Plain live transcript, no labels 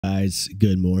Guys,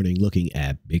 good morning. Looking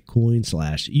at Bitcoin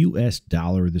 / US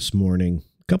dollar this morning.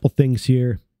 A couple things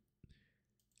here.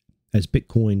 As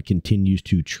Bitcoin continues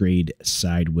to trade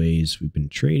sideways, we've been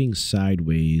trading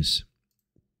sideways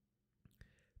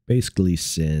basically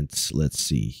since, let's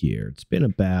see here, it's been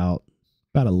about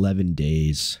 11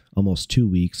 days, almost 2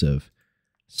 weeks of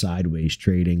sideways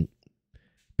trading.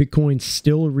 Bitcoin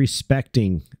still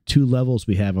respecting two levels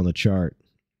we have on the chart.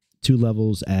 Two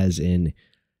levels as in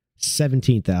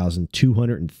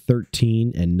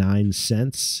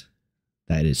 17,213.09.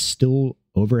 That is still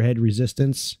overhead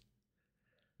resistance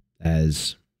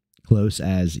as close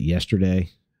as yesterday.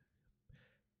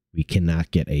 We cannot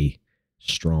get a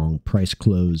strong price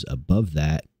close above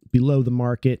that. Below the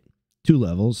market, two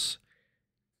levels,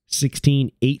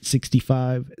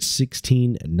 16,865,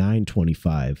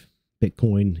 16,925.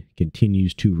 Bitcoin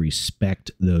continues to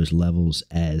respect those levels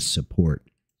as support.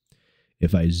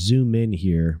 If I zoom in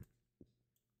here,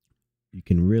 you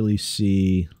can really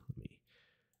see, let me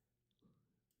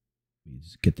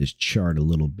get this chart a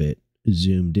little bit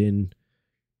zoomed in.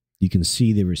 You can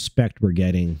see the respect we're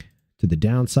getting to the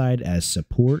downside as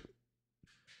support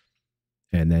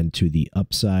and then to the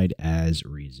upside as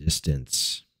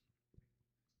resistance.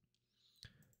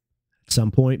 At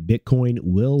some point, Bitcoin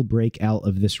will break out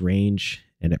of this range,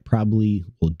 and it probably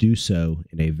will do so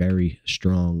in a very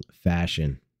strong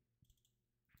fashion.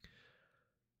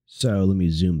 So let me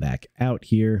zoom back out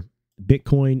here.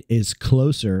 Bitcoin is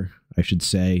closer, I should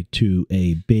say, to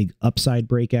a big upside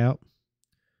breakout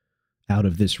out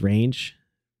of this range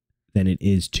than it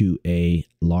is to a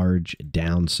large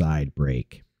downside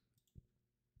break.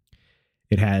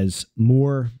 It has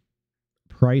more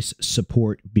price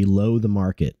support below the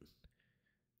market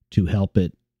to help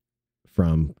it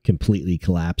from completely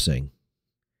collapsing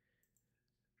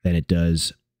than it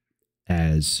does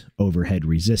as overhead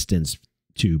resistance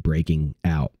to breaking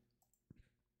out.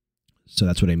 So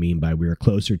that's what I mean by we're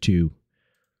closer to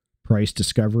price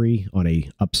discovery on a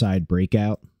upside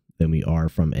breakout than we are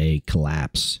from a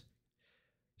collapse.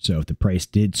 So if the price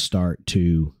did start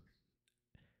to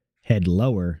head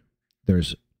lower,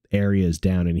 there's areas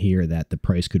down in here that the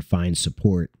price could find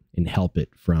support and help it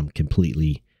from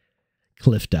completely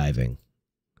cliff diving.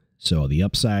 So on the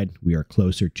upside, we are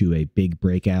closer to a big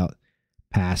breakout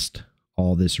past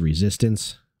all this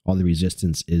resistance. All the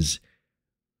resistance is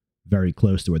very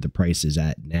close to where the price is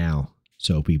at now.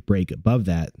 So if we break above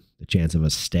that, the chance of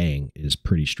us staying is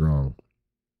pretty strong.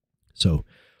 So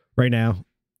right now,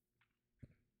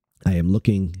 I am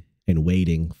looking and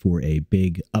waiting for a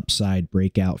big upside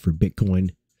breakout for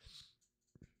Bitcoin.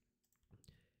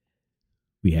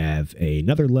 We have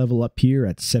another level up here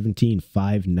at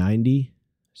 17,590.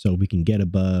 So we can get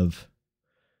above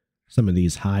some of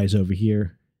these highs over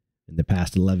here in the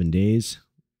past 11 days.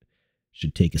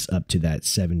 Should take us up to that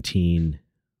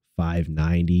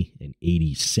 17,590 and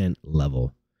 80 cent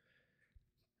level.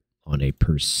 On a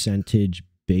percentage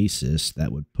basis,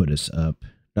 that would put us up,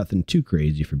 nothing too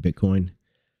crazy for Bitcoin,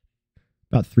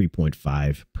 about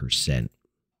 3.5%.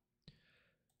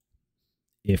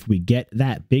 If we get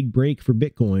that big break for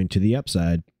Bitcoin to the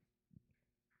upside,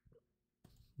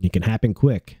 it can happen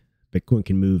quick. Bitcoin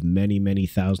can move many, many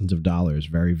thousands of dollars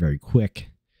very, very quick.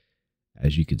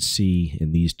 As you can see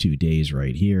in these 2 days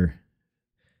right here,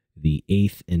 the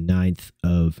 8th and 9th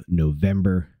of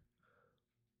November,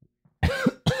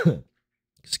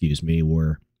 excuse me,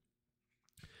 were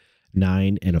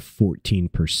 9 and a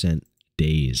 14%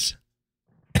 days.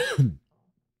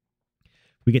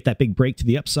 We get that big break to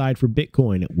the upside for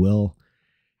Bitcoin, it will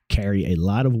carry a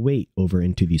lot of weight over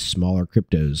into these smaller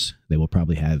cryptos. They will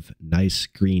probably have nice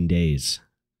green days.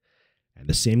 And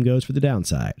the same goes for the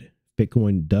downside.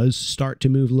 Bitcoin does start to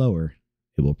move lower,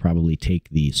 it will probably take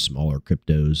the smaller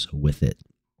cryptos with it.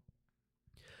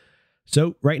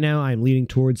 So right now I'm leaning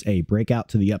towards a breakout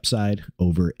to the upside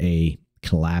over a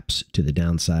collapse to the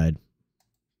downside.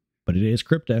 But it is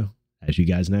crypto. As you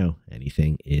guys know,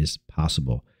 anything is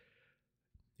possible.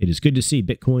 It is good to see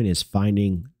Bitcoin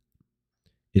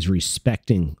is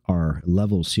respecting our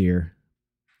levels here.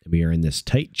 And we are in this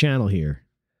tight channel here.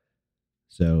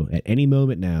 So at any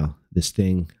moment now, this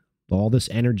thing, all this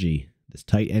energy, this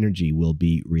tight energy will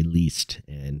be released.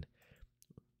 And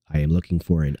I am looking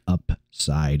for an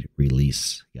upside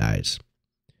release, guys.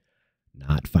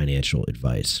 Not financial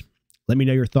advice. Let me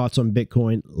know your thoughts on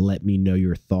Bitcoin. Let me know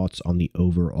your thoughts on the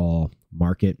overall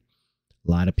market.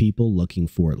 A lot of people looking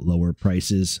for lower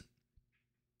prices.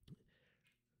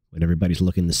 When everybody's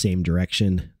looking the same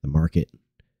direction, the market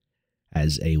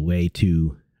as a way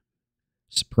to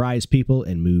surprise people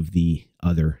and move the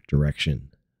other direction.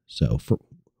 So for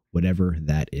whatever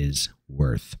that is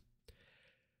worth.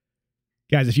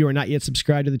 Guys, if you are not yet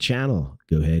subscribed to the channel,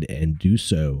 go ahead and do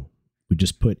so. We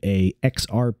just put a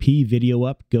XRP video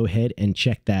up. Go ahead and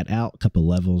check that out. A couple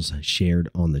levels shared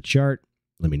on the chart.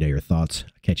 Let me know your thoughts.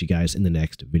 I'll catch you guys in the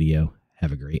next video.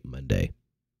 Have a great Monday.